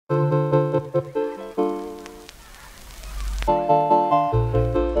Hello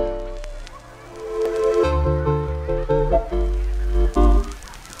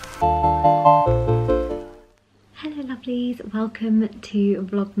lovelies, welcome to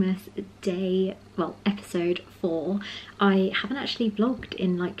Vlogmas episode 4. I haven't actually vlogged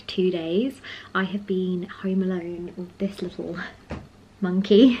in like 2 days. I have been home alone with this little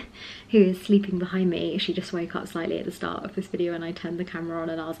monkey who is sleeping behind me. She just woke up slightly at the start of this video and I turned the camera on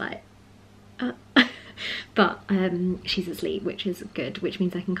and I was like, but she's asleep, which is good, which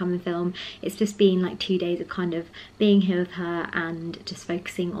means I can come and film. It's just been like 2 days of kind of being here with her and just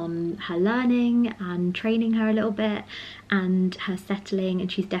focusing on her learning and training her a little bit and her settling,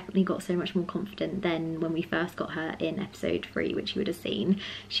 and she's definitely got so much more confident than when we first got her in episode 3, which you would have seen.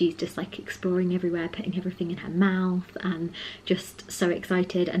 She's just like exploring everywhere, putting everything in her mouth and just so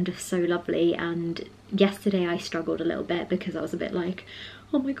excited and just so lovely. And yesterday I struggled a little bit because I was a bit like,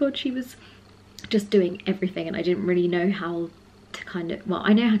 oh my god, she was just doing everything and I didn't really know how to kind of, well,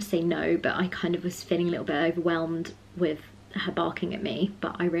 I know how to say no, but I kind of was feeling a little bit overwhelmed with her barking at me.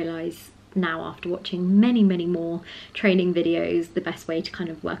 But I realise now, after watching many more training videos, the best way to kind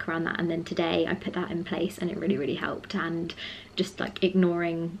of work around that. And then today I put that in place and it really helped, and just like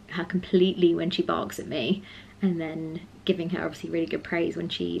ignoring her completely when she barks at me and then giving her obviously really good praise when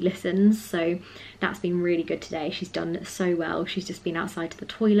she listens. So that's been really good today. She's done so well. She's just been outside to the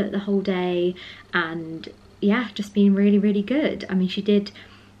toilet the whole day and yeah, just been really good. I mean, she did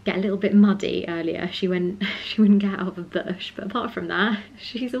get a little bit muddy earlier. She wouldn't get out of a bush, but apart from that,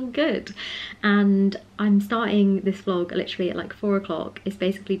 she's all good. And I'm starting this vlog literally at like 4 o'clock. It's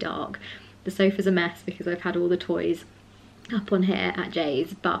basically dark. The sofa's a mess because I've had all the toys up on here at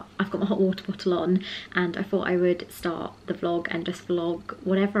Jay's, but I've got my hot water bottle on and I thought I would start the vlog and just vlog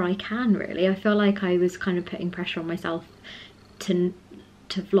whatever I can really. I feel like I was kind of putting pressure on myself to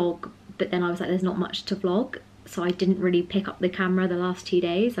vlog, but then I was like, there's not much to vlog, so I didn't really pick up the camera the last 2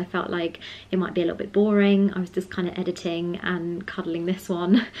 days. I felt like it might be a little bit boring. I was just kind of editing and cuddling this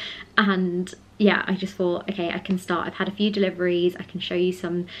one and yeah, I just thought, okay, I can start. I've had a few deliveries. I can show you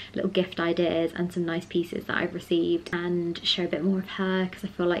some little gift ideas and some nice pieces that I've received and show a bit more of her because I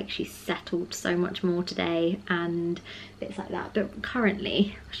feel like she's settled so much more today and bits like that. But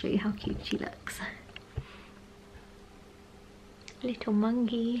currently, I'll show you how cute she looks. Little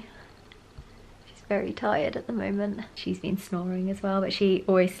monkey. She's very tired at the moment. She's been snoring as well, but she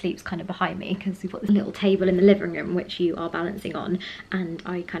always sleeps kind of behind me because we've got this little table in the living room which you are balancing on, and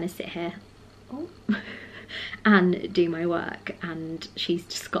I kind of sit here and do my work, and she's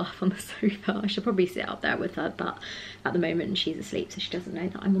just got up on the sofa. I should probably sit up there with her, but at the moment she's asleep, so she doesn't know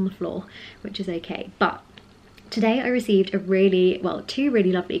that I'm on the floor, which is okay. But today I received two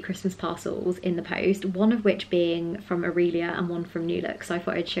really lovely Christmas parcels in the post, one of which being from Aurelia and one from Newlook. So I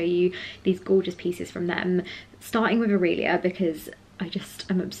thought I'd show you these gorgeous pieces from them, starting with Aurelia because I just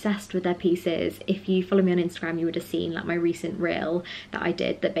am obsessed with their pieces. If you follow me on Instagram, you would have seen like my recent reel that I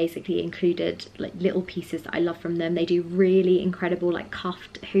did that basically included like little pieces that I love from them. They do really incredible like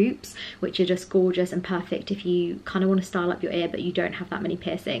cuffed hoops, which are just gorgeous and perfect if you kind of want to style up your ear but you don't have that many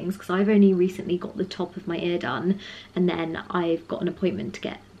piercings, because I've only recently got the top of my ear done and then I've got an appointment to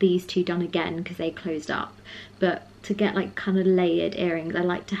get these two done again because they closed up. But to get like kind of layered earrings, I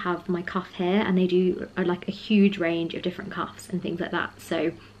like to have my cuff here, and they do like a huge range of different cuffs and things like that.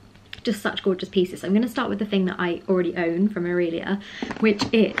 So just such gorgeous pieces. So I'm going to start with the thing that I already own from Aurelia, which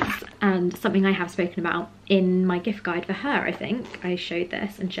is, and something I have spoken about in my gift guide for her, I think I showed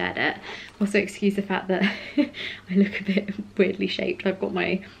this and shared it. Also excuse the fact that I look a bit weirdly shaped. I've got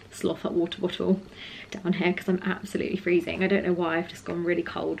my sloth hot water bottle down here because I'm absolutely freezing. I don't know why, I've just gone really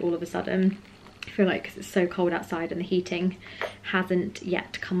cold all of a sudden. I feel like because it's so cold outside and the heating hasn't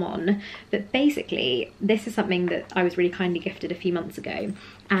yet come on. But basically this is something that I was really kindly gifted a few months ago,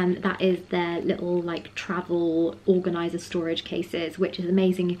 and that is their little like travel organizer storage cases, which is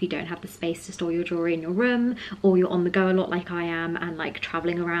amazing if you don't have the space to store your jewelry in your room, or you're on the go a lot like I am and like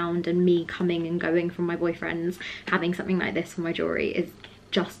traveling around, and me coming and going from my boyfriend's. Having something like this for my jewelry is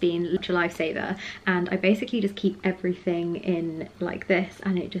just been such a lifesaver. And I basically just keep everything in like this,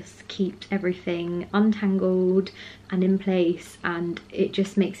 and it just keeps everything untangled and in place, and it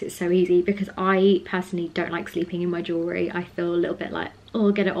just makes it so easy because I personally don't like sleeping in my jewelry. I feel a little bit like, oh,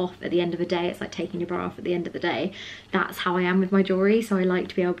 I'll get it off at the end of the day. It's like taking your bra off at the end of the day. That's how I am with my jewelry, so I like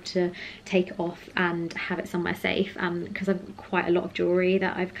to be able to take it off and have it somewhere safe. Because I've got quite a lot of jewelry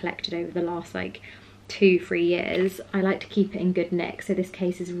that I've collected over the last like 2-3 years. I like to keep it in good nick, so this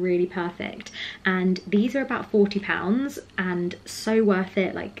case is really perfect. And these are about £40 and so worth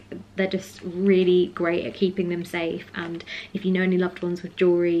it. Like, they're just really great at keeping them safe, and if you know any loved ones with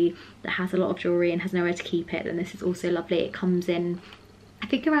jewellery that has a lot of jewellery and has nowhere to keep it, then this is also lovely. It comes in, I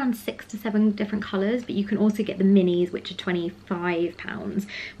think, around 6 to 7 different colours, but you can also get the minis, which are £25,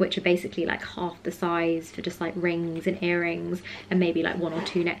 which are basically like half the size for just like rings and earrings and maybe like 1 or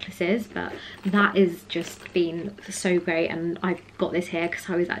 2 necklaces. But that is just been so great, and I got this here because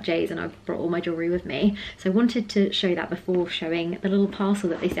I was at Jay's and I brought all my jewellery with me, so I wanted to show that before showing the little parcel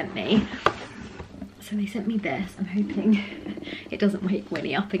that they sent me. So they sent me this. I'm hoping it doesn't wake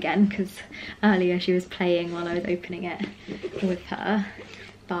Winnie up again, because earlier she was playing while I was opening it with her.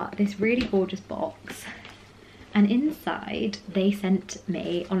 But this really gorgeous box, and inside they sent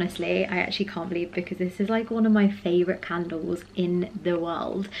me, honestly, I actually can't believe, because this is like one of my favourite candles in the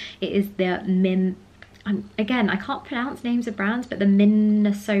world. It is the again, I can't pronounce names of brands, but the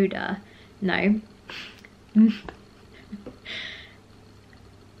Minnesota, no,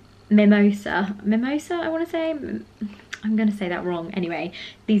 Mimosa, I want to say. I'm going to say that wrong. Anyway,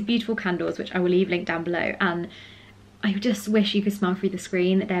 these beautiful candles, which I will leave linked down below, and I just wish you could smell through the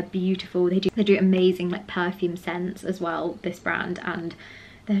screen. They're beautiful. They do amazing like perfume scents as well, this brand, and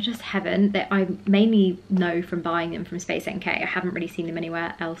they're just heaven. I mainly know from buying them from Space NK. I haven't really seen them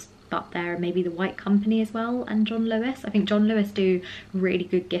anywhere else but there. Maybe the White Company as well, and John Lewis. I think John Lewis do really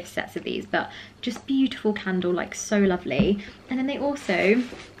good gift sets of these, but just beautiful candle, like so lovely. And then they also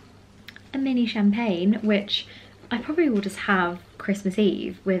a mini champagne, which I probably will just have Christmas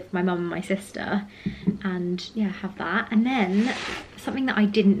Eve with my mum and my sister, and yeah, have that. And then something that I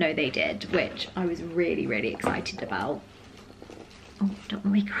didn't know they did, which I was really, really excited about, oh, don't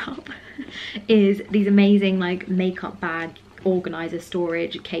want to wake her up, is these amazing like makeup bag organizer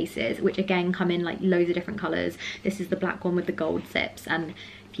storage cases, which again come in like loads of different colors. This is the black one with the gold zips, and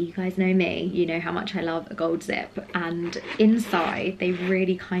if you guys know me, you know how much I love a gold zip. And inside they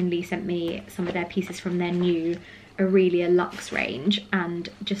really kindly sent me some of their pieces from their new Aurelia Luxe range, and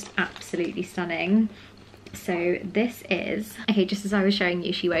just absolutely stunning. So this is, okay, just as I was showing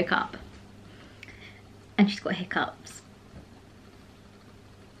you, she woke up and she's got hiccups.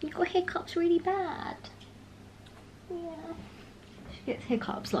 You've got hiccups really bad. Yeah, she gets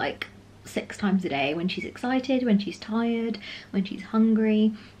hiccups like 6 times a day, when she's excited, when she's tired, when she's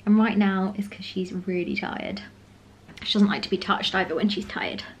hungry, and right now is because she's really tired. She doesn't like to be touched either when she's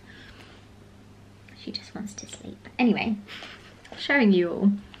tired. She just wants to sleep. Anyway, showing you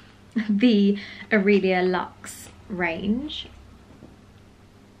all the Aurelia Luxe range.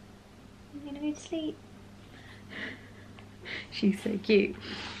 I'm gonna go to sleep. She's so cute.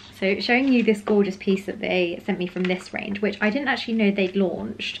 So showing you this gorgeous piece that they sent me from this range, which I didn't actually know they'd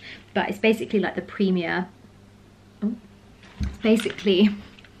launched, but it's basically like the premier, it's basically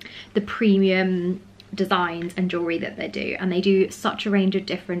the premium designs and jewelry that they do, and they do such a range of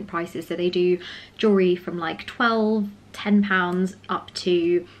different prices. So they do jewelry from like £10 up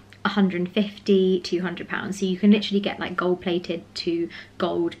to 150, 200 pounds. So you can literally get like gold plated to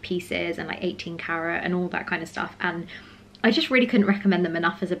gold pieces and like 18 karat and all that kind of stuff, and I just really couldn't recommend them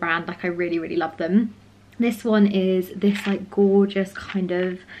enough as a brand. Like, I really, really love them. This one is this like gorgeous kind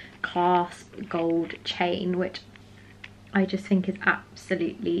of clasp gold chain, which I just think is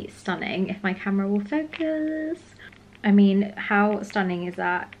absolutely stunning. If my camera will focus. I mean, how stunning is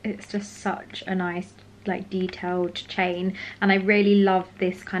that? It's just such a nice like detailed chain, and I really love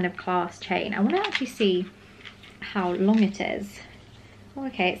this kind of clasp chain. I want to actually see how long it is. Oh,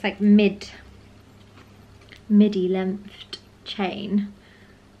 okay, it's like midi lengthed chain,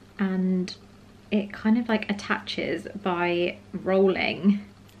 and it kind of like attaches by rolling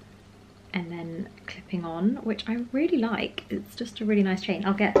and then clipping on, which I really like. It's just a really nice chain.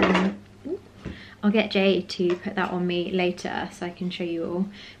 I'll get Jay to put that on me later so I can show you all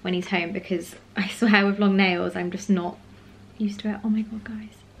when he's home, because I swear with long nails I'm just not used to it. Oh my god,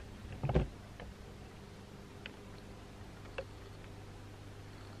 guys.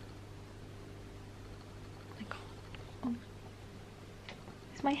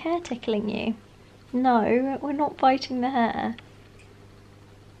 Is my hair tickling you? No, we're not biting the hair.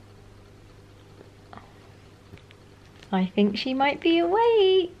 I think she might be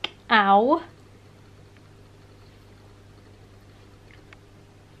awake. Ow.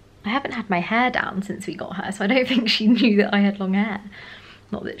 I haven't had my hair down since we got her, so I don't think she knew that I had long hair.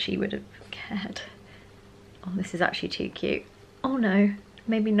 Not that she would have cared. Oh, this is actually too cute. Oh no,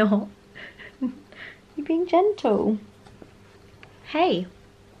 maybe not. You're being gentle. Hey.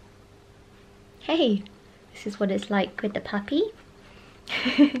 Hey. This is what it's like with the puppy.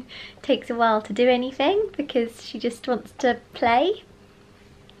 takes a while to do anything because she just wants to play.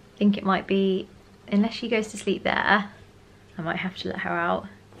 I think it might be, unless she goes to sleep there, I might have to let her out.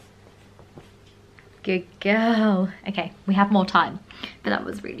 Good girl. Okay, we have more time, but that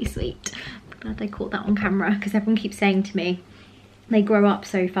was really sweet. I'm glad they caught that on camera because everyone keeps saying to me they grow up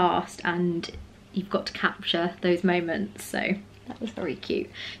so fast and you've got to capture those moments, so that was very cute.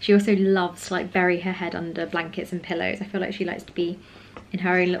 She also loves to like bury her head under blankets and pillows. I feel like she likes to be in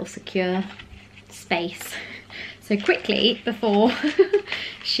her own little secure space. So quickly, before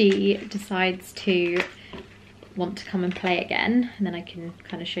she decides to want to come and play again, and then I can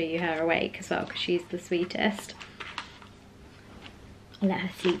kind of show you her awake as well because she's the sweetest. I'll let her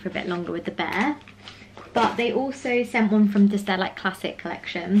sleep for a bit longer with the bear. But they also sent one from just their like classic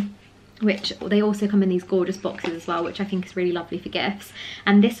collection, which they also come in these gorgeous boxes as well, which I think is really lovely for gifts.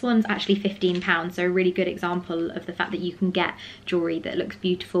 And this one's actually £15, so a really good example of the fact that you can get jewellery that looks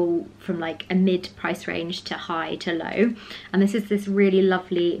beautiful from like a mid price range to high to low. And this is this really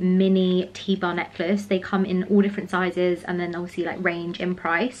lovely mini T-bar necklace. They come in all different sizes and then obviously like range in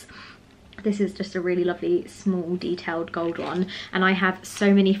price. This is just a really lovely small detailed gold one, and I have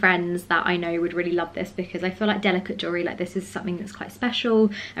so many friends that I know would really love this because I feel like delicate jewellery like this is something that's quite special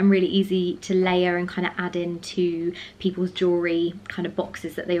and really easy to layer and kind of add into people's jewellery kind of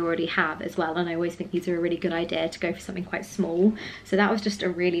boxes that they already have as well. And I always think these are a really good idea to go for something quite small. So that was just a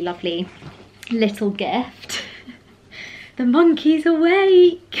really lovely little gift. The monkey's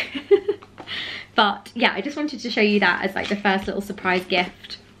awake. But yeah, I just wanted to show you that as like the first little surprise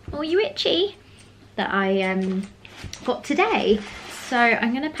gift. Oh, you itchy? That I got today. So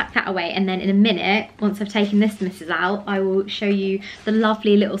I'm going to pack that away, and then in a minute, once I've taken this missus out, I will show you the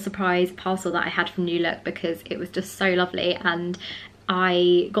lovely little surprise parcel that I had from Newlook because it was just so lovely. And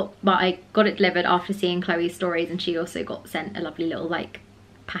I got it delivered after seeing Chloe's stories, and she also got sent a lovely little like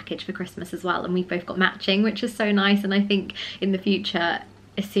package for Christmas as well, and we both got matching, which is so nice. And I think in the future,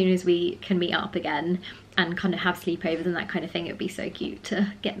 as soon as we can meet up again and kind of have sleepovers and that kind of thing, it would be so cute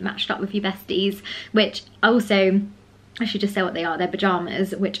to get matched up with your besties. Which also, I should just say what they are. They're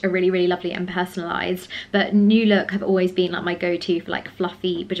pyjamas, which are really, really lovely and personalised. But Newlook have always been like my go-to for like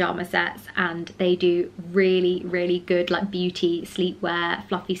fluffy pyjama sets, and they do really, really good like beauty sleepwear,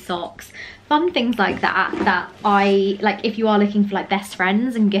 fluffy socks, fun things like that, that I like. If you are looking for like best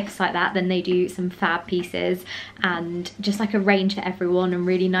friends and gifts like that, then they do some fab pieces and just like a range for everyone, and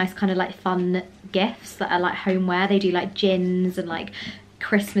really nice kind of like fun gifts that are like homeware. They do like gins and like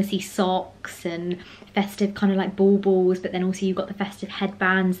Christmassy socks and festive kind of like baubles, but then also you've got the festive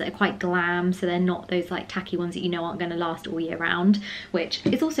headbands that are quite glam, so they're not those like tacky ones that you know aren't going to last all year round, which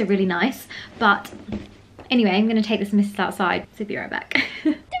is also really nice. But anyway, I'm going to take this missus outside, so be right back. Do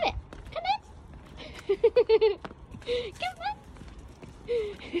it! Come on! Come on!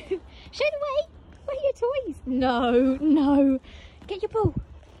 Show the way! Where are your toys? No, no! Get your ball!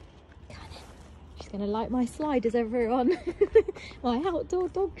 Come on then. She's going to like my sliders, everyone. My outdoor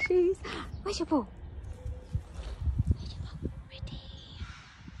dog shoes. Where's your ball?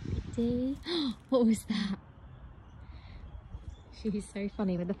 What was that? She's so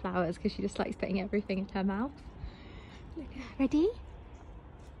funny with the flowers because she just likes putting everything into her mouth. Look at her. Ready?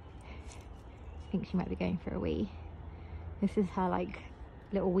 I think she might be going for a wee. This is her like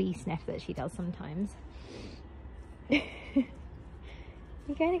little wee sniff that she does sometimes. You're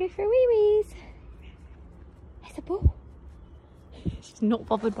going to go for a wee wees. There's a ball. She's not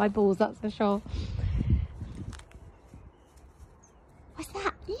bothered by balls, that's for sure. What's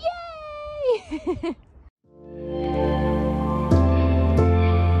that? Yay!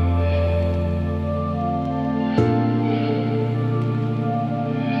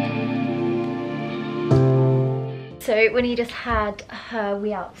 So Winnie just had her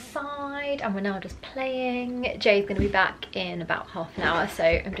wee outside and we're now just playing. Jay's going to be back in about half an hour, so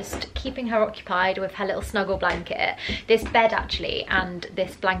I'm just keeping her occupied with her little snuggle blanket. This bed actually and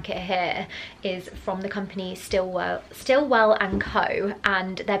this blanket here is from the company Stillwell & Co,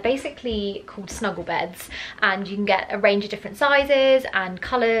 and they're basically called snuggle beds, and you can get a range of different sizes and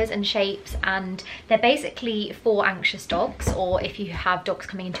colours and shapes, and they're basically for anxious dogs, or if you have dogs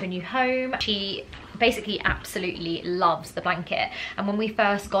coming into a new home. She basically absolutely loves the blanket, and when we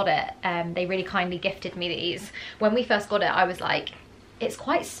first got it, they really kindly gifted me these. When we first got it, I was like, it's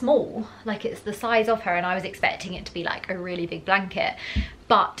quite small, like it's the size of her, and I was expecting it to be like a really big blanket,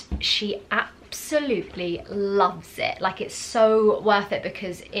 but she absolutely loves it. Like, it's so worth it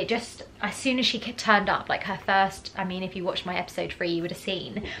because it just, as soon as she turned up, like her first, I mean, if you watched my episode 3 you would have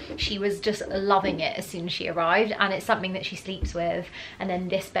seen, she was just loving it as soon as she arrived, and it's something that she sleeps with. And then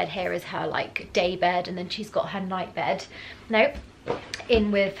this bed here is her like day bed, and then she's got her night bed. No,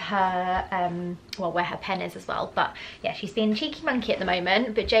 in with her, well, where her pen is as well. But yeah, she's being cheeky monkey at the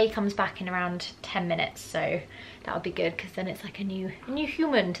moment, but Jay comes back in around 10 minutes, so that would be good, because then it's like a new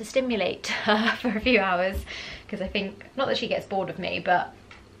human to stimulate her for a few hours, because I think, not that she gets bored of me, but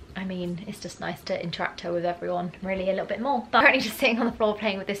I mean, it's just nice to interact her with everyone really a little bit more. But I'm currently just sitting on the floor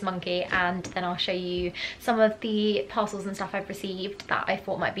playing with this monkey, and then I'll show you some of the parcels and stuff I've received that I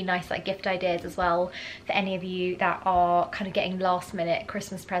thought might be nice, like gift ideas as well, for any of you that are kind of getting last minute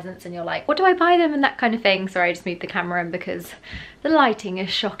Christmas presents and you're like, what do I buy them, and that kind of thing. Sorry, I just moved the camera in because the lighting is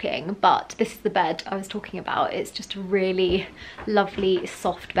shocking, but this is the bed I was talking about. It's just a really lovely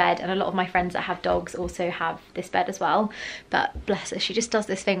soft bed, and a lot of my friends that have dogs also have this bed as well. But bless her, she just does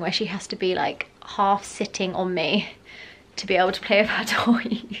this thing where she has to be like half sitting on me to be able to play with her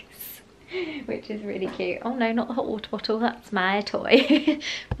toys, which is really cute. Oh no, not the hot water bottle, that's my toy.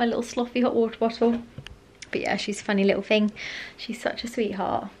 My little sloppy hot water bottle. But yeah, she's a funny little thing. She's such a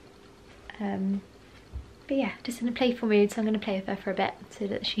sweetheart. But yeah, just in a playful mood, so I'm going to play with her for a bit so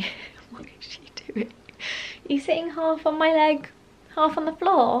that she... What is she doing? Are you sitting half on my leg, half on the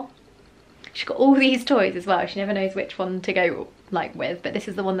floor? She's got all these toys as well. She never knows which one to go like with, but this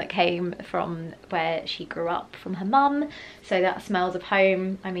is the one that came from where she grew up from her mum, so that smells of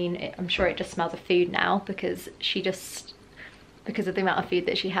home. I mean, I'm sure it just smells of food now, because she just... because of the amount of food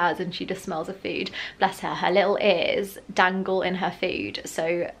that she has, and she just smells of food. Bless her, her little ears dangle in her food,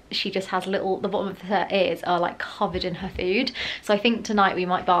 so she just has little, the bottom of her ears are like covered in her food. So I think tonight we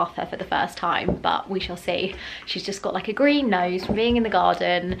might bath her for the first time, but we shall see. She's just got like a green nose from being in the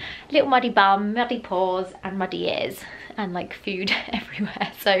garden, little muddy bum, muddy paws and muddy ears, and like food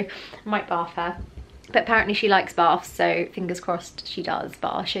everywhere, so I might bath her. But apparently she likes baths, so fingers crossed she does, but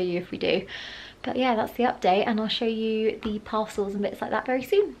I'll show you if we do. But yeah, that's the update, and I'll show you the parcels and bits like that very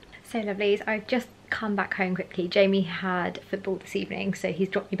soon. So lovelies, I've just come back home quickly. Jamie had football this evening, so he's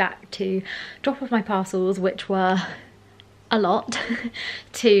dropped me back to drop off my parcels, which were a lot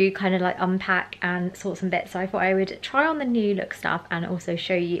to kind of like unpack and sort some bits. So I thought I would try on the new look stuff and also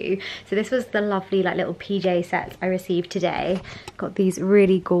show you. So this was the lovely like little PJ sets I received today. Got these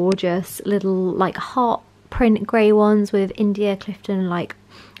really gorgeous little like heart print grey ones with India Clifton like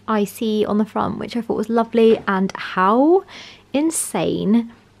IC on the front, which I thought was lovely. And how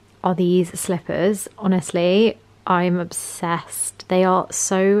insane are these slippers? Honestly, I'm obsessed. They are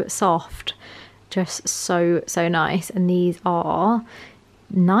so soft, just so nice. And these are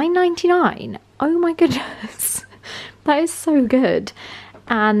 £9.99. Oh my goodness. That is so good.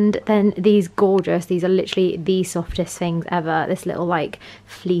 And then these gorgeous, these are literally the softest things ever, this little like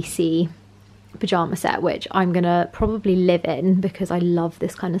fleecy pajama set, which I'm gonna probably live in because I love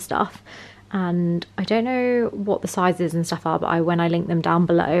this kind of stuff. And I don't know what the sizes and stuff are, but when I link them down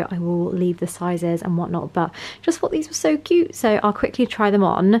below I will leave the sizes and whatnot, but just thought these were so cute, so I'll quickly try them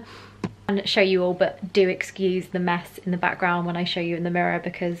on and show you all. But do excuse the mess in the background when I show you in the mirror,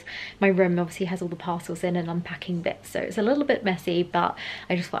 because my room obviously has all the parcels in and unpacking bits, so it's a little bit messy, but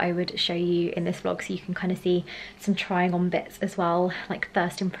I just thought I would show you in this vlog so you can kind of see some trying on bits as well, like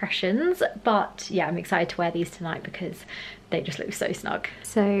first impressions. But yeah, I'm excited to wear these tonight because they just look so snug.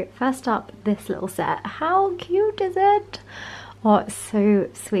 So first up, this little set. How cute is it? Oh, it's so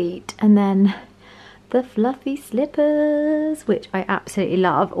sweet. And then the fluffy slippers, which I absolutely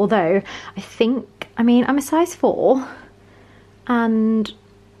love, although I mean I'm a size 4 and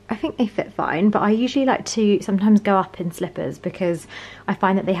I think they fit fine, but I usually like to sometimes go up in slippers because I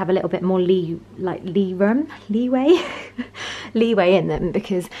find that they have a little bit more leeway in them,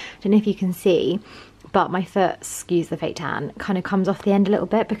 because I don't know if you can see, but my foot, excuse the fake tan, kind of comes off the end a little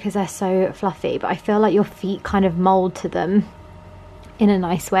bit because they're so fluffy, but I feel like your feet kind of mold to them in a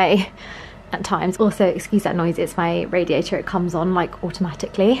nice way at times. Also, excuse that noise, it's my radiator, it comes on like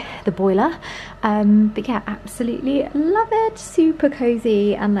automatically, the boiler. But yeah, absolutely love it. Super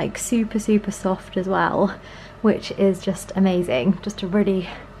cozy and like super soft as well, which is just amazing. Just a really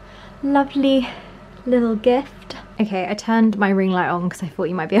lovely little gift. Okay, I turned my ring light on because I thought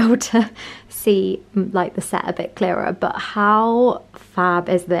you might be able to see like the set a bit clearer, but how fab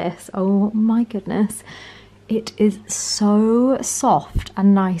is this? Oh my goodness. It is so soft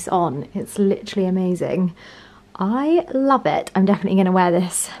and nice on. It's literally amazing. I love it. I'm definitely going to wear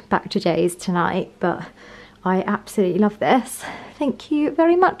this back to Jay's tonight, but I absolutely love this. Thank you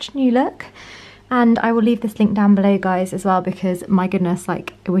very much, New Look. And I will leave this link down below, guys, as well, because my goodness,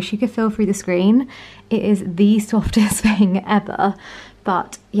 like I wish you could feel through the screen. It is the softest thing ever.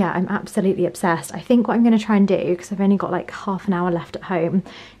 But yeah, I'm absolutely obsessed. I think what I'm going to try and do, because I've only got like half an hour left at home,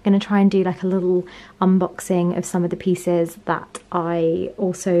 I'm going to try and do like a little unboxing of some of the pieces that I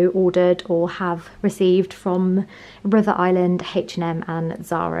also ordered or have received from River Island, H&M and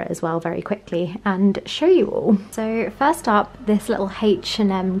Zara as well very quickly, and show you all. So first up, this little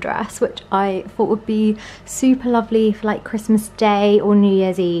H&M dress, which I thought would be super lovely for like Christmas Day or New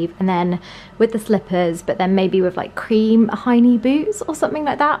Year's Eve, and then with the slippers, but then maybe with like cream high knee boots or something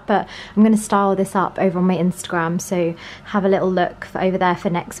like that. But I'm going to style this up over on my Instagram, so have a little look over there for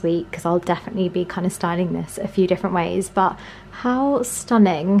next week, because I'll definitely be kind of styling this a few different ways. But how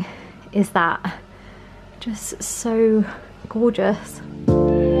stunning is that? Just so gorgeous.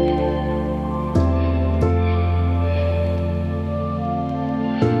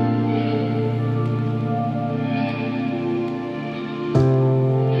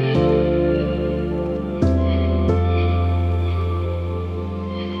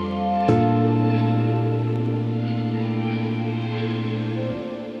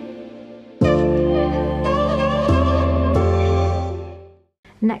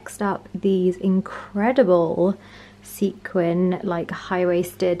 Next up, these incredible sequin like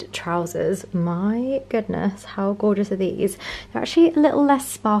high-waisted trousers. My goodness, how gorgeous are these? They're actually a little less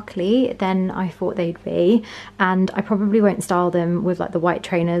sparkly than I thought they'd be, and I probably won't style them with like the white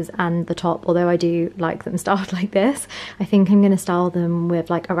trainers and the top, although I do like them styled like this. I think I'm going to style them with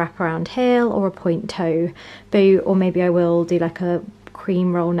like a wraparound heel or a point toe boot, or maybe I will do like a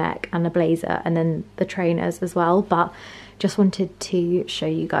cream roll neck and a blazer and then the trainers as well. But just wanted to show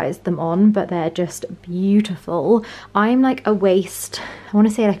you guys them on, but they're just beautiful. I'm like a waist, I want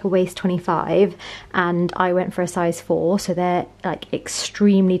to say like a waist 25, and I went for a size 4, so they're like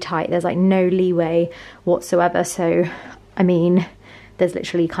extremely tight. There's like no leeway whatsoever, so I mean there's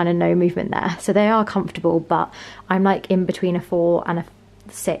literally kind of no movement there. So they are comfortable, but I'm like in between a 4 and a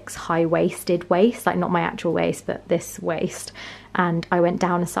 6 high-waisted waist, like not my actual waist but this waist, and I went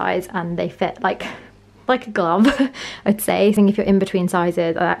down a size and they fit like a glove. I'd say. I think if you're in between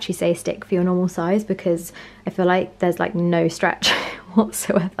sizes, I'd actually say stick for your normal size, because I feel like there's like no stretch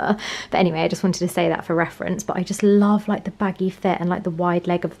whatsoever. But anyway, I just wanted to say that for reference. But I just love like the baggy fit and like the wide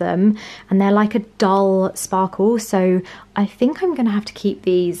leg of them, and they're like a dull sparkle, so I think I'm gonna have to keep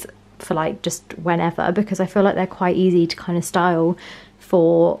these for like just whenever, because I feel like they're quite easy to kind of style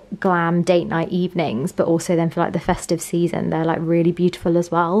for glam date night evenings, but also then for like the festive season they're like really beautiful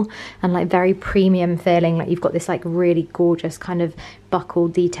as well, and like very premium feeling. Like you've got this like really gorgeous kind of buckle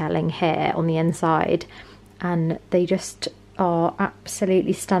detailing here on the inside, and they just are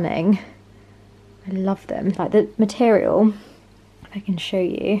absolutely stunning. I love them. Like the material, if I can show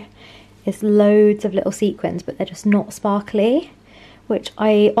you, is loads of little sequins, but they're just not sparkly, which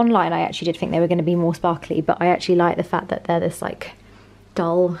online I actually did think they were going to be more sparkly, but I actually like the fact that they're this like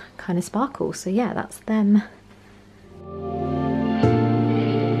dull kind of sparkle. So yeah, that's them.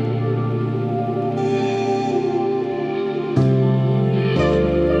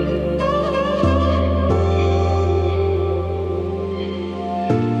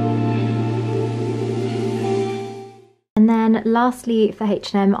 And then lastly for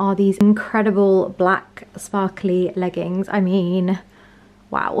H&M are these incredible black sparkly leggings. I mean,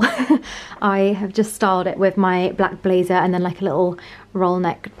 wow. I have just styled it with my black blazer and then like a little roll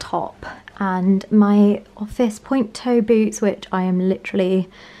neck top and my office point toe boots, which I am literally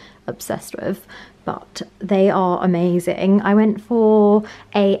obsessed with, but they are amazing. I went for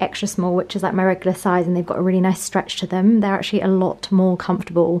a extra small, which is like my regular size, and they've got a really nice stretch to them. They're actually a lot more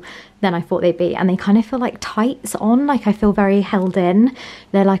comfortable than I thought they'd be, and they kind of feel like tights on, like I feel very held in.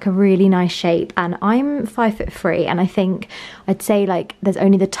 They're like a really nice shape, and I'm 5'3", and I think I'd say like there's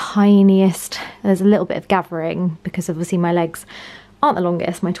only the tiniest, there's a little bit of gathering because obviously my legs aren't the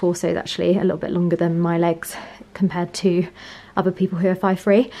longest. My torso is actually a little bit longer than my legs compared to other people who are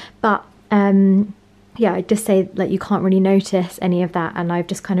 5'3", but yeah, I'd just say like you can't really notice any of that, and I've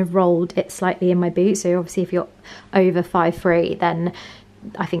just kind of rolled it slightly in my boot. So obviously if you're over 5'3", then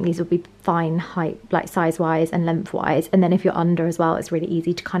I think these will be fine height, like size wise and length wise, and then if you're under as well, it's really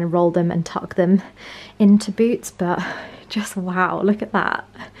easy to kind of roll them and tuck them into boots. But just wow, look at that.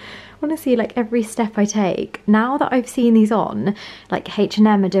 I want to see like every step I take. Now that I've seen these on, like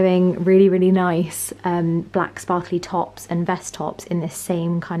H&M are doing really, really nice black sparkly tops and vest tops in this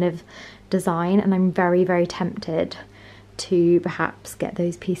same kind of design, and I'm very, very tempted to perhaps get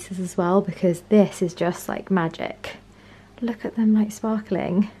those pieces as well, because this is just like magic. Look at them like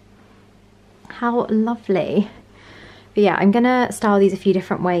sparkling. How lovely. But yeah, I'm gonna style these a few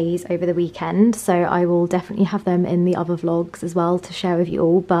different ways over the weekend, so I will definitely have them in the other vlogs as well to share with you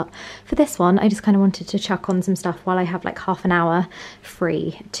all. But for this one, I just kind of wanted to chuck on some stuff while I have like half an hour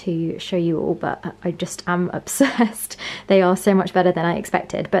free to show you all. But I just am obsessed. They are so much better than I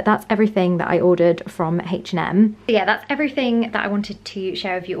expected. But that's everything that I ordered from H&M. Yeah, that's everything that I wanted to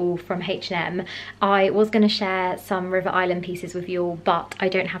share with you all from H&M. I was gonna share some River Island pieces with you all, but I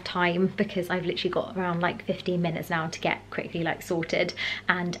don't have time because I've literally got around like 15 minutes now to get quickly like sorted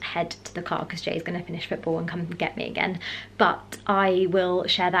and head to the car because Jay's gonna finish football and come and get me again. But I will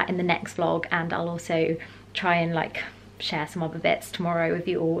share that in the next vlog, and I'll also try and like share some other bits tomorrow with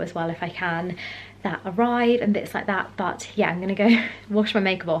you all as well if I can that arrive and bits like that. But yeah, I'm gonna go wash my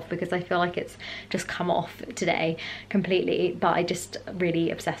makeup off because I feel like it's just come off today completely. But I just really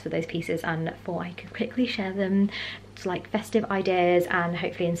obsessed with those pieces and thought I could quickly share them, like festive ideas, and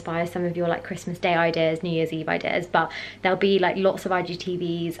hopefully inspire some of your like Christmas Day ideas, New Year's Eve ideas. But there'll be like lots of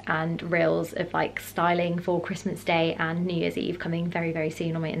IGTVs and reels of like styling for Christmas Day and New Year's Eve coming very, very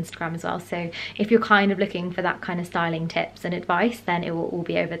soon on my Instagram as well. So if you're kind of looking for that kind of styling tips and advice, then it will all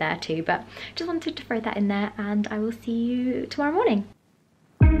be over there too. But just wanted to throw that in there, and I will see you tomorrow morning.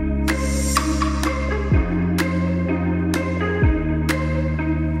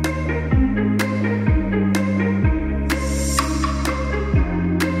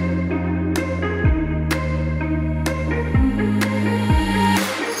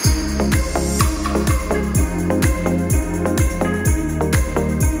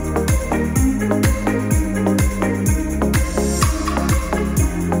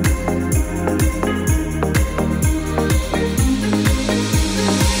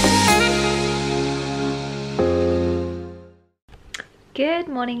 Good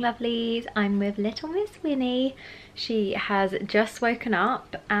morning, lovelies. I'm with little Miss Winnie. She has just woken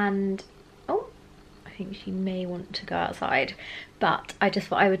up and oh, I think she may want to go outside, but I just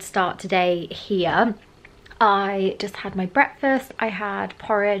thought I would start today here. I just had my breakfast. I had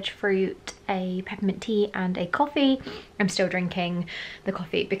porridge, fruit, a peppermint tea and a coffee. I'm still drinking the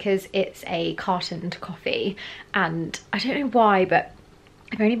coffee because it's a cartoned coffee, and I don't know why, but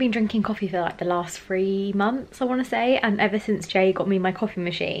I've only been drinking coffee for like the last 3 months, I want to say, and ever since Jay got me my coffee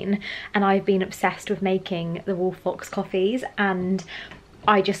machine, and I've been obsessed with making the Wolf Fox coffees, and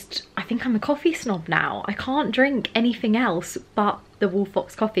I think I'm a coffee snob now. I can't drink anything else but the Wolf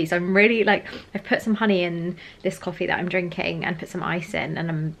Fox coffees. I'm really like, I've put some honey in this coffee that I'm drinking and put some ice in, and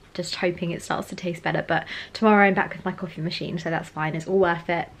I'm just hoping it starts to taste better. But tomorrow I'm back with my coffee machine, so that's fine. It's all worth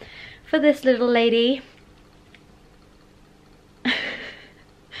it for this little lady.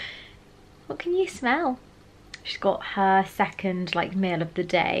 What can you smell? She's got her second like meal of the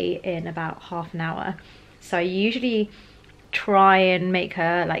day in about half an hour. So I usually try and make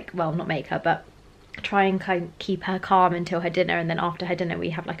her like, well, not make her, but try and kind of keep her calm until her dinner, and then after her dinner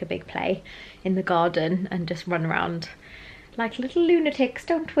we have like a big play in the garden and just run around like little lunatics,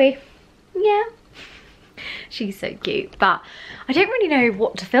 don't we? Yeah. She's so cute. But I don't really know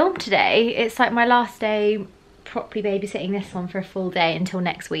what to film today. It's like my last day properly babysitting this one for a full day until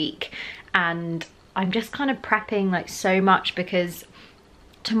next week, and I'm just kind of prepping like so much because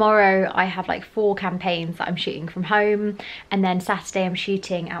tomorrow I have like 4 campaigns that I'm shooting from home, and then Saturday I'm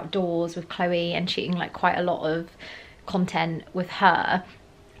shooting outdoors with Chloe and shooting like quite a lot of content with her,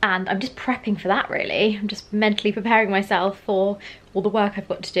 and I'm just prepping for that really. I'm just mentally preparing myself for all the work I've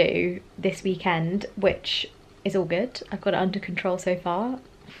got to do this weekend, which is all good. I've got it under control so far.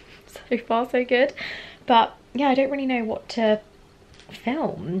 So far so good. But yeah, I don't really know what to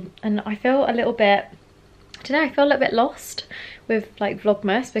film, and I feel a little bit, I don't know, I feel a little bit lost with like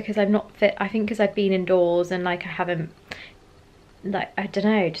Vlogmas because I'm not fit. I think because I've been indoors and like I haven't, like, I don't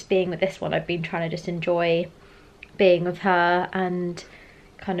know, just being with this one, I've been trying to just enjoy being with her and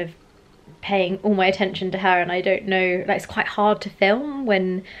kind of paying all my attention to her, and I don't know, like it's quite hard to film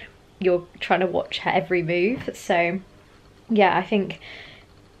when you're trying to watch her every move. So yeah, I think,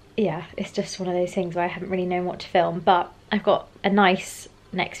 yeah, it's just one of those things where I haven't really known what to film. But I've got a nice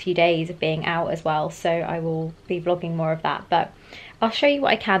next few days of being out as well, so I will be vlogging more of that. But I'll show you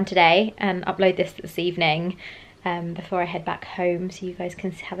what I can today and upload this evening before I head back home, so you guys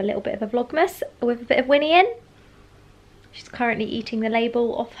can have a little bit of a Vlogmas with a bit of Winnie in. She's currently eating the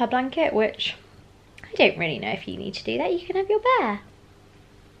label off her blanket, which I don't really know if you need to do that. You can have your bear.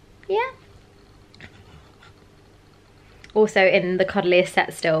 Yeah. Also in the cuddliest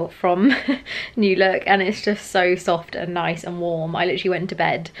set still from Newlook, and it's just so soft and nice and warm. I literally went to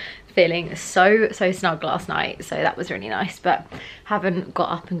bed feeling so snug last night, so that was really nice. But haven't got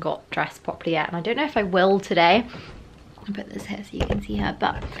up and got dressed properly yet, and I don't know if I will today. I'll put this here so you can see her,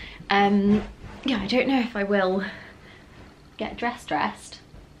 but yeah, I don't know if I will get dressed.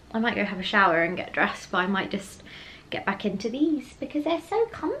 I might go have a shower and get dressed, but I might just get back into these because they're so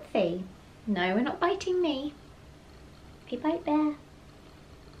comfy. No, we're not biting me. They bite Bear.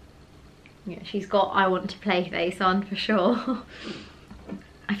 Yeah, she's got I want to play face on for sure.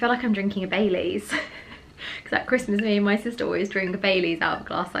 I feel like I'm drinking a Baileys. Because at Christmas, me and my sister always drink a Baileys out of a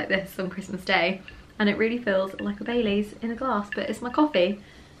glass like this on Christmas Day. And it really feels like a Baileys in a glass, but it's my coffee.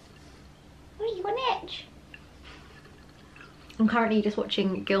 Oh, you want an itch? I'm currently just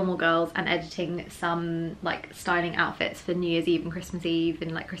watching Gilmore Girls and editing some like styling outfits for New Year's Eve and Christmas Eve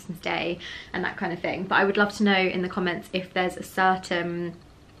and like Christmas Day and that kind of thing. But I would love to know in the comments if there's a certain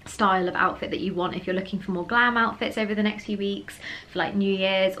style of outfit that you want, if you're looking for more glam outfits over the next few weeks for like New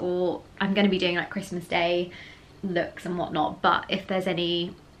Year's, or I'm going to be doing like Christmas Day looks and whatnot, but if there's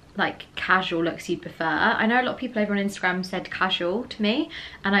any like casual looks you'd prefer. I know a lot of people over on Instagram said casual to me,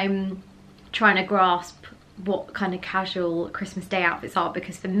 and I'm trying to grasp what kind of casual Christmas Day outfits are,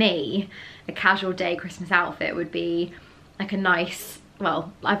 because for me a casual day Christmas outfit would be like a nice,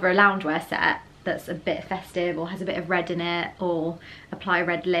 well, either a loungewear set that's a bit festive or has a bit of red in it, or apply a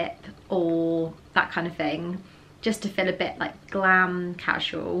red lip or that kind of thing, just to feel a bit like glam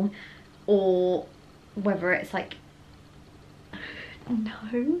casual, or whether it's like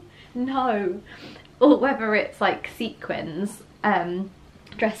no, or whether it's like sequins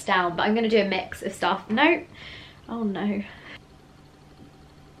dressed down. But I'm gonna do a mix of stuff. No, oh no.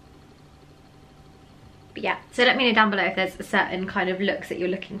 But yeah, so let me know down below if there's a certain kind of looks that you're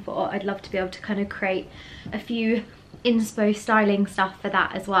looking for. I'd love to be able to kind of create a few inspo styling stuff for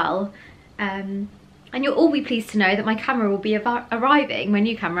that as well. And you'll all be pleased to know that my camera will be arriving, my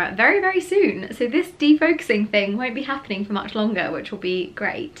new camera, very, very soon. So this defocusing thing won't be happening for much longer, which will be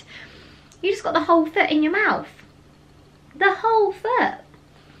great. You just got the whole foot in your mouth. The whole foot.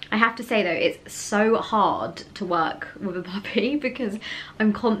 I have to say though, it's so hard to work with a puppy because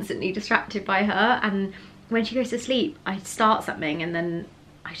I'm constantly distracted by her, and when she goes to sleep I start something and then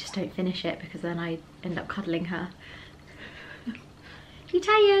I just don't finish it because then I end up cuddling her. You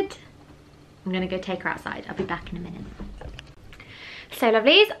tired? I'm gonna go take her outside. I'll be back in a minute. So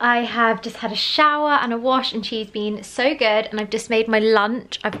lovelies, I have just had a shower and a wash and she's been so good, and I've just made my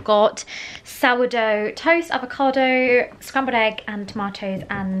lunch. I've got sourdough toast, avocado, scrambled egg and tomatoes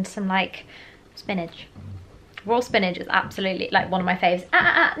and some like spinach. Raw spinach is absolutely like one of my faves.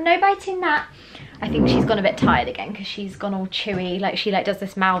 No biting that. I think she's gone a bit tired again because she's gone all chewy, like she like does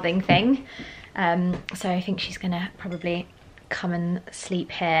this mouthing thing. So I think she's gonna probably come and sleep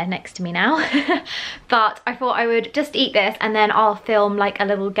here next to me now. But I thought I would just eat this and then I'll film like a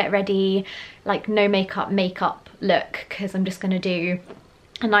little get ready, like no makeup look, because I'm just gonna do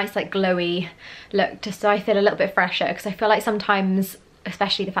a nice like glowy look just so I feel a little bit fresher, because I feel like sometimes,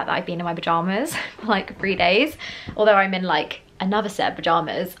 especially the fact that I've been in my pajamas for like 3 days, although I'm in like another set of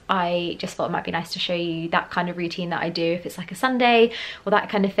pajamas, I just thought it might be nice to show you that kind of routine that I do if it's like a Sunday or that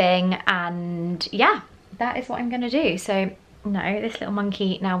kind of thing. And yeah, that is what I'm gonna do. So no, this little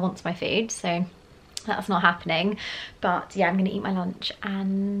monkey now wants my food, so that's not happening. But yeah, I'm gonna eat my lunch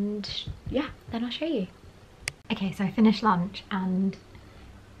and yeah, then I'll show you. Okay, so I finished lunch and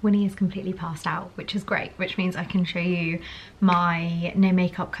Winnie is completely passed out, which is great, which means I can show you my no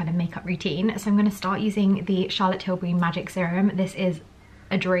makeup kind of makeup routine. So I'm gonna start using the Charlotte Tilbury Magic Serum. This is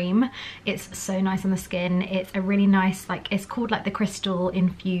a dream. It's so nice on the skin. It's a really nice, like, it's called like the crystal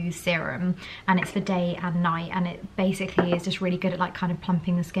infused serum, and it's for day and night, and it basically is just really good at like kind of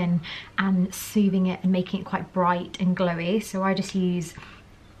plumping the skin and soothing it and making it quite bright and glowy. So I just use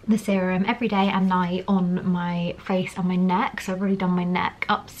the serum every day and night on my face and my neck. So I've already done my neck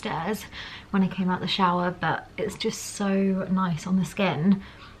upstairs when I came out the shower, but it's just so nice on the skin.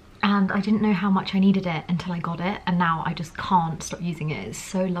 And I didn't know how much I needed it until I got it, and now I just can't stop using it. It's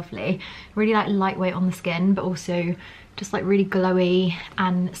so lovely. Really like lightweight on the skin, but also just like really glowy,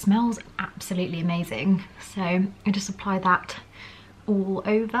 and smells absolutely amazing. So I just apply that all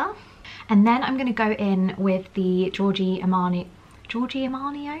over. And then I'm gonna go in with the Giorgio Armani,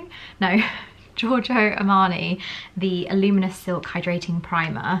 the Luminous Silk Hydrating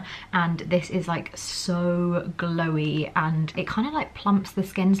Primer, and this is like so glowy and it kind of like plumps the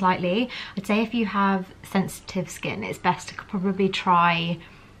skin slightly. I'd say if you have sensitive skin, it's best to probably try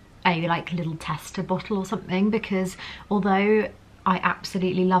a like little tester bottle or something, because although I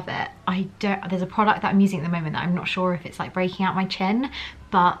absolutely love it, there's a product that I'm using at the moment that I'm not sure if it's like breaking out my chin,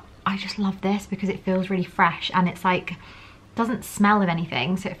 but I just love this because it feels really fresh and it's like doesn't smell of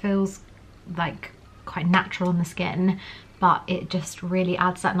anything, so it feels like quite natural on the skin, but it just really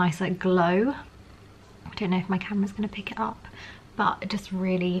adds that nice like glow. I don't know if my camera's gonna pick it up, but it just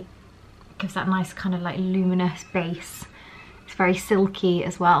really gives that nice kind of like luminous base It's very silky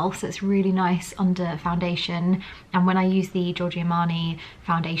as well, so it's really nice under foundation. And when I use the Giorgio Armani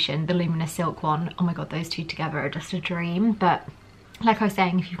foundation, the Luminous Silk one, oh my god, those two together are just a dream. But like I was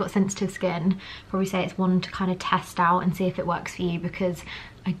saying, if you've got sensitive skin, probably say it's one to kind of test out and see if it works for you, because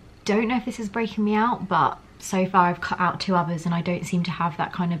I don't know if this is breaking me out, but so far I've cut out 2 others and I don't seem to have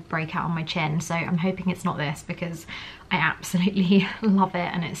that kind of breakout on my chin, so I'm hoping it's not this, because I absolutely love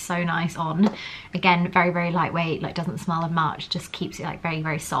it and it's so nice on. Again, very, very lightweight, like doesn't smell of much, just keeps it like very,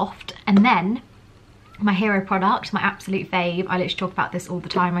 very soft. And then my hero product, my absolute fave, I literally talk about this all the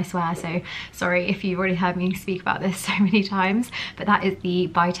time, I swear, so sorry if you've already heard me speak about this so many times, but that is the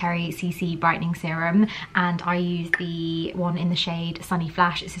By Terry CC Brightening Serum, and I use the one in the shade Sunny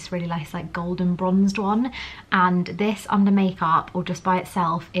Flash. It's this really nice like golden bronzed one, and this under makeup or just by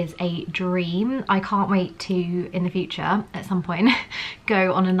itself is a dream. I can't wait to, in the future, at some point,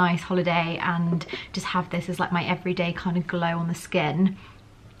 go on a nice holiday and just have this as like my everyday kind of glow on the skin.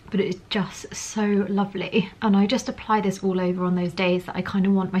 But it's just so lovely, and I just apply this all over on those days that I kind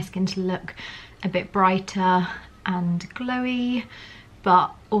of want my skin to look a bit brighter and glowy,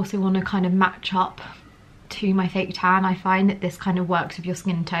 but also want to kind of match up to my fake tan. I find that this kind of works with your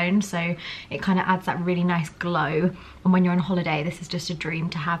skin tone, so it kind of adds that really nice glow. And when you're on holiday, this is just a dream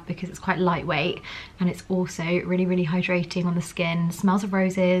to have, because it's quite lightweight and it's also really, really hydrating on the skin, smells of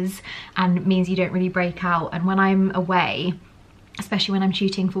roses, and means you don't really break out. And when I'm away, especially when I'm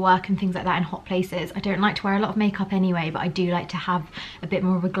shooting for work and things like that in hot places, I don't like to wear a lot of makeup anyway, but I do like to have a bit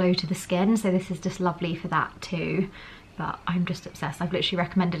more of a glow to the skin, so this is just lovely for that too. But I'm just obsessed. I've literally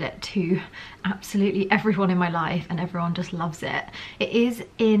recommended it to absolutely everyone in my life and everyone just loves it. It is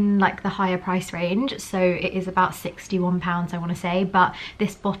in like the higher price range, so it is about £61 I want to say, but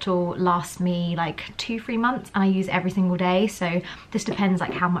this bottle lasts me like 2-3 months and I use it every single day, so this depends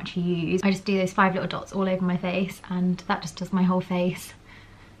like how much you use. I just do those 5 little dots all over my face, and that just does my whole face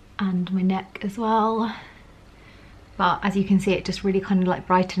and my neck as well. But as you can see, it just really kind of like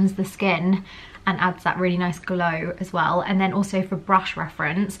brightens the skin and adds that really nice glow as well. And then also for brush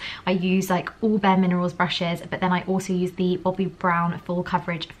reference, I use like all Bare Minerals brushes, but then I also use the Bobbi Brown full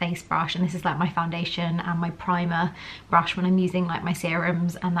coverage face brush, and this is like my foundation and my primer brush when I'm using like my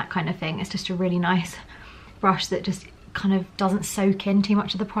serums and that kind of thing. It's just a really nice brush that just kind of doesn't soak in too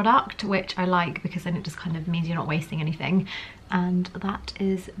much of the product, which I like, because then it just kind of means you're not wasting anything. And that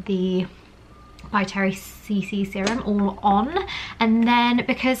is the By Terry CC serum all on. And then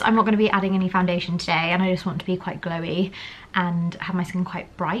because I'm not going to be adding any foundation today and I just want to be quite glowy and have my skin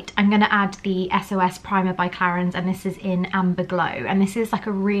quite bright, I'm going to add the SOS primer by Clarins, and this is in Amber Glow, and this is like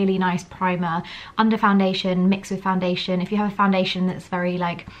a really nice primer under foundation, mixed with foundation. If you have a foundation that's very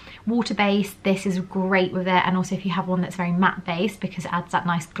like water based, this is great with it, and also if you have one that's very matte based, because it adds that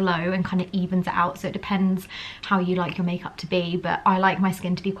nice glow and kind of evens it out. So it depends how you like your makeup to be, but I like my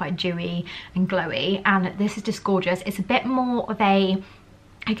skin to be quite dewy and glowy, and this is just gorgeous. It's a bit more of a,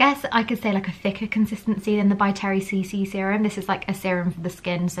 I guess I could say like a thicker consistency than the By Terry CC serum. This is like a serum for the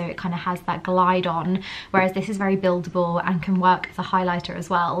skin, so it kind of has that glide on, whereas this is very buildable and can work as a highlighter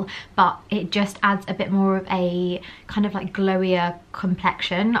as well, but it just adds a bit more of a kind of like glowier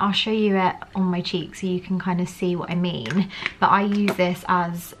complexion. I'll show you it on my cheeks so you can kind of see what I mean, but I use this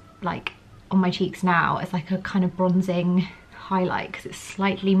as like on my cheeks now as like a kind of bronzing highlight, because it's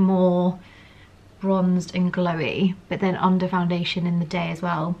slightly more bronzed and glowy, but then under foundation in the day as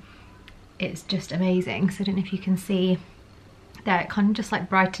well, it's just amazing. So I don't know if you can see there, it kind of just like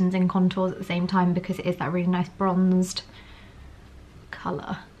brightens and contours at the same time, because it is that really nice bronzed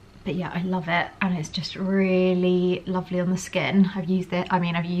colour. But yeah, I love it, and it's just really lovely on the skin. I've used it, I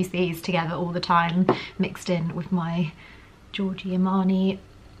mean, I've used these together all the time, mixed in with my Giorgio Armani,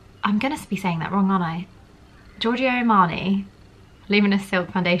 I'm gonna be saying that wrong, aren't I? Giorgio Armani Luminous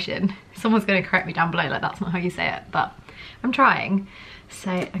Silk foundation. Someone's going to correct me down below, like that's not how you say it, but I'm trying.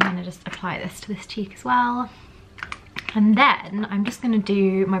 So I'm going to just apply this to this cheek as well. And then I'm just going to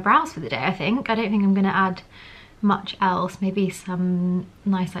do my brows for the day, I think. I don't think I'm going to add much else, maybe some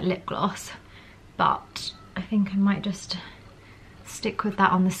nice like lip gloss, but I think I might just stick with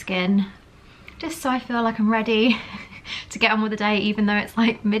that on the skin, just so I feel like I'm ready to get on with the day, even though it's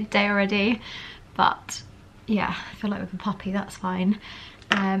like midday already. But yeah, I feel like with a puppy that's fine.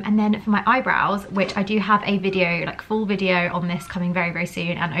 And then for my eyebrows, which I do have a video, like full video on this coming very, very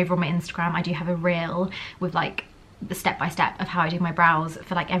soon, and over on my Instagram I do have a reel with like the step-by-step of how I do my brows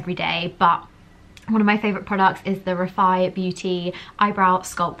for like every day. But one of my favourite products is the Refi Beauty eyebrow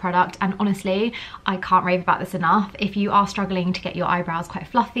sculpt product, and honestly I can't rave about this enough. If you are struggling to get your eyebrows quite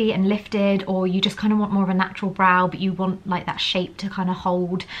fluffy and lifted, or you just kind of want more of a natural brow but you want like that shape to kind of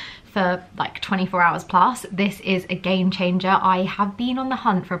hold for like 24 hours plus, this is a game changer. I have been on the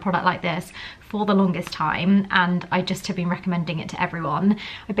hunt for a product like this for the longest time, and I just have been recommending it to everyone.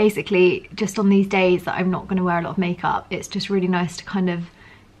 I basically, just on these days that I'm not going to wear a lot of makeup, it's just really nice to kind of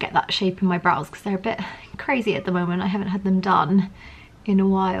get that shape in my brows, because they're a bit crazy at the moment. I haven't had them done in a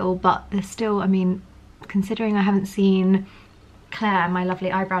while, but they're still, I mean, considering I haven't seen Claire, my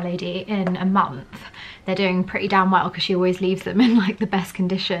lovely eyebrow lady, in a month, they're doing pretty damn well, because she always leaves them in like the best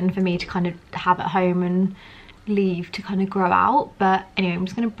condition for me to kind of have at home and leave to kind of grow out. But anyway, I'm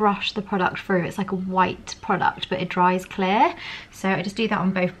just going to brush the product through. It's like a white product but it dries clear, so I just do that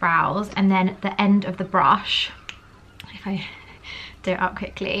on both brows, and then at the end of the brush, if I do it up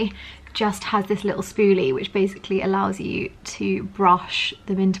quickly, just has this little spoolie which basically allows you to brush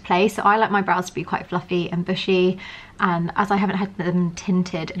them into place. So I like my brows to be quite fluffy and bushy, and as I haven't had them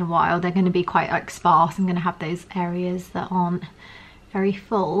tinted in a while, they're going to be quite like sparse. I'm going to have those areas that aren't very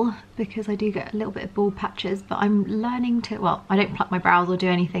full because I do get a little bit of bald patches, but I'm learning to, well, I don't pluck my brows or do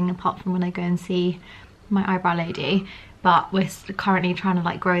anything apart from when I go and see my eyebrow lady, but we're currently trying to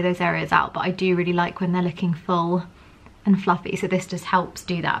like grow those areas out. But I do really like when they're looking full and fluffy, so this just helps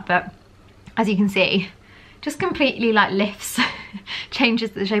do that. But as you can see, just completely like lifts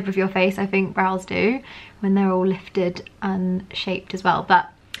changes the shape of your face. I think brows do when they're all lifted and shaped as well. But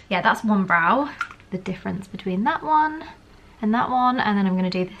yeah, that's one brow, the difference between that one, and then I'm going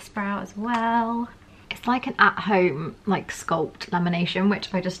to do this brow as well. It's like an at-home like sculpt lamination,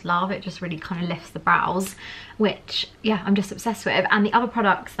 which I just love. It just really kind of lifts the brows, which yeah, I'm just obsessed with. And the other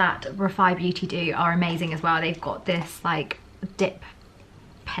products that Refi Beauty do are amazing as well. They've got this like dip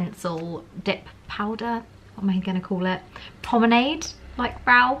powder, what am I gonna call it, pomade like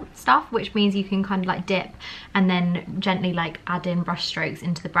brow stuff, which means you can kind of like dip and then gently like add in brush strokes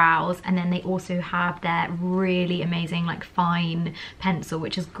into the brows. And then they also have their really amazing like fine pencil,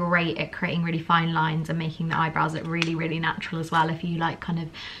 which is great at creating really fine lines and making the eyebrows look really, really natural as well, if you like kind of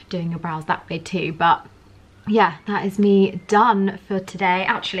doing your brows that way too. But yeah, that is me done for today.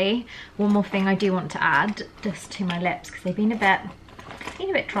 Actually, one more thing I do want to add just to my lips, because they've been a bit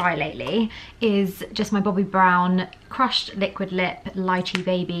dry lately, is just my Bobbi Brown Crushed Liquid Lip Lychee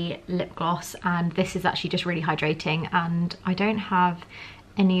Baby lip gloss. And this is actually just really hydrating, and I don't have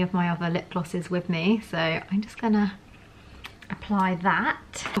any of my other lip glosses with me, so I'm just gonna apply that.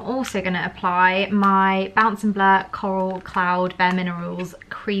 I'm also gonna apply my Bounce and Blur Coral Cloud Bare Minerals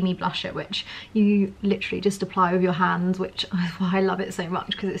creamy blusher, which you literally just apply with your hands, which is why I love it so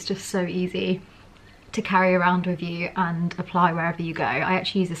much, because it's just so easy to carry around with you and apply wherever you go. I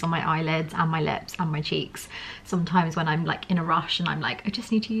actually use this on my eyelids and my lips and my cheeks sometimes when I'm like in a rush and I'm like, I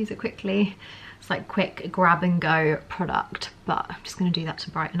just need to use it quickly. It's like quick grab and go product, but I'm just going to do that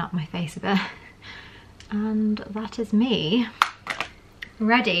to brighten up my face a bit. And that is me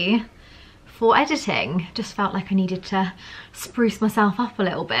ready for editing. Just felt like I needed to spruce myself up a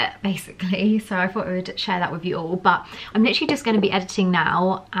little bit basically, so I thought I would share that with you all. But I'm literally just going to be editing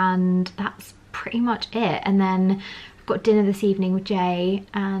now, and that's pretty much it. And then I've got dinner this evening with Jay,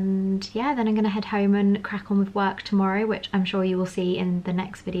 and yeah, then I'm gonna head home and crack on with work tomorrow, which I'm sure you will see in the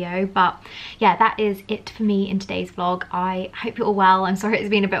next video. But yeah, that is it for me in today's vlog. I hope you're all well. I'm sorry it's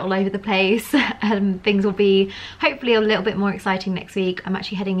been a bit all over the place. Things will be hopefully a little bit more exciting next week. I'm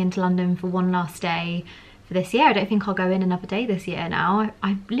actually heading into London for one last day for this year. I don't think I'll go in another day this year now.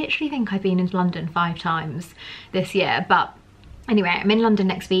 I literally think I've been into London 5 times this year. But anyway, I'm in London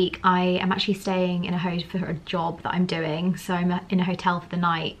next week. I am actually staying in a hotel for a job that I'm doing, so I'm in a hotel for the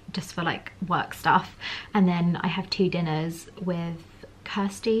night just for like work stuff. And then I have 2 dinners with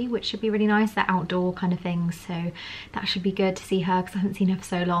Kirsty, which should be really nice. They're outdoor kind of things, so that should be good to see her, because I haven't seen her for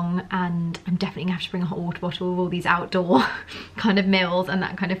so long, and I'm definitely gonna have to bring a hot water bottle with all these outdoor kind of meals and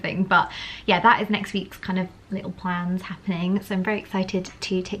that kind of thing. But yeah, that is next week's kind of little plans happening, so I'm very excited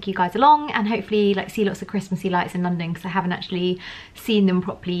to take you guys along and hopefully like see lots of Christmassy lights in London, because I haven't actually seen them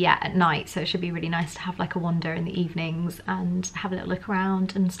properly yet at night. So it should be really nice to have like a wander in the evenings and have a little look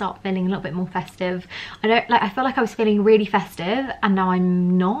around and start feeling a little bit more festive. I feel like I was feeling really festive and now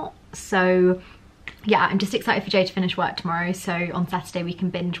I'm not. So yeah, I'm just excited for Jay to finish work tomorrow, so on Saturday we can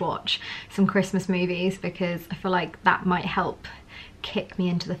binge watch some Christmas movies, because I feel like that might help kick me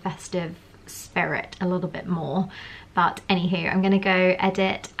into the festive spirit a little bit more. But anywho, I'm gonna go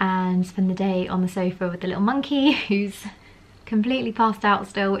edit and spend the day on the sofa with the little monkey who's completely passed out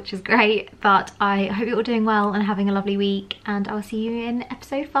still, which is great, but I hope you're all doing well and having a lovely week, and I'll see you in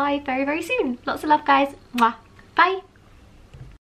episode 5 very, very soon. Lots of love, guys. Mwah. Bye.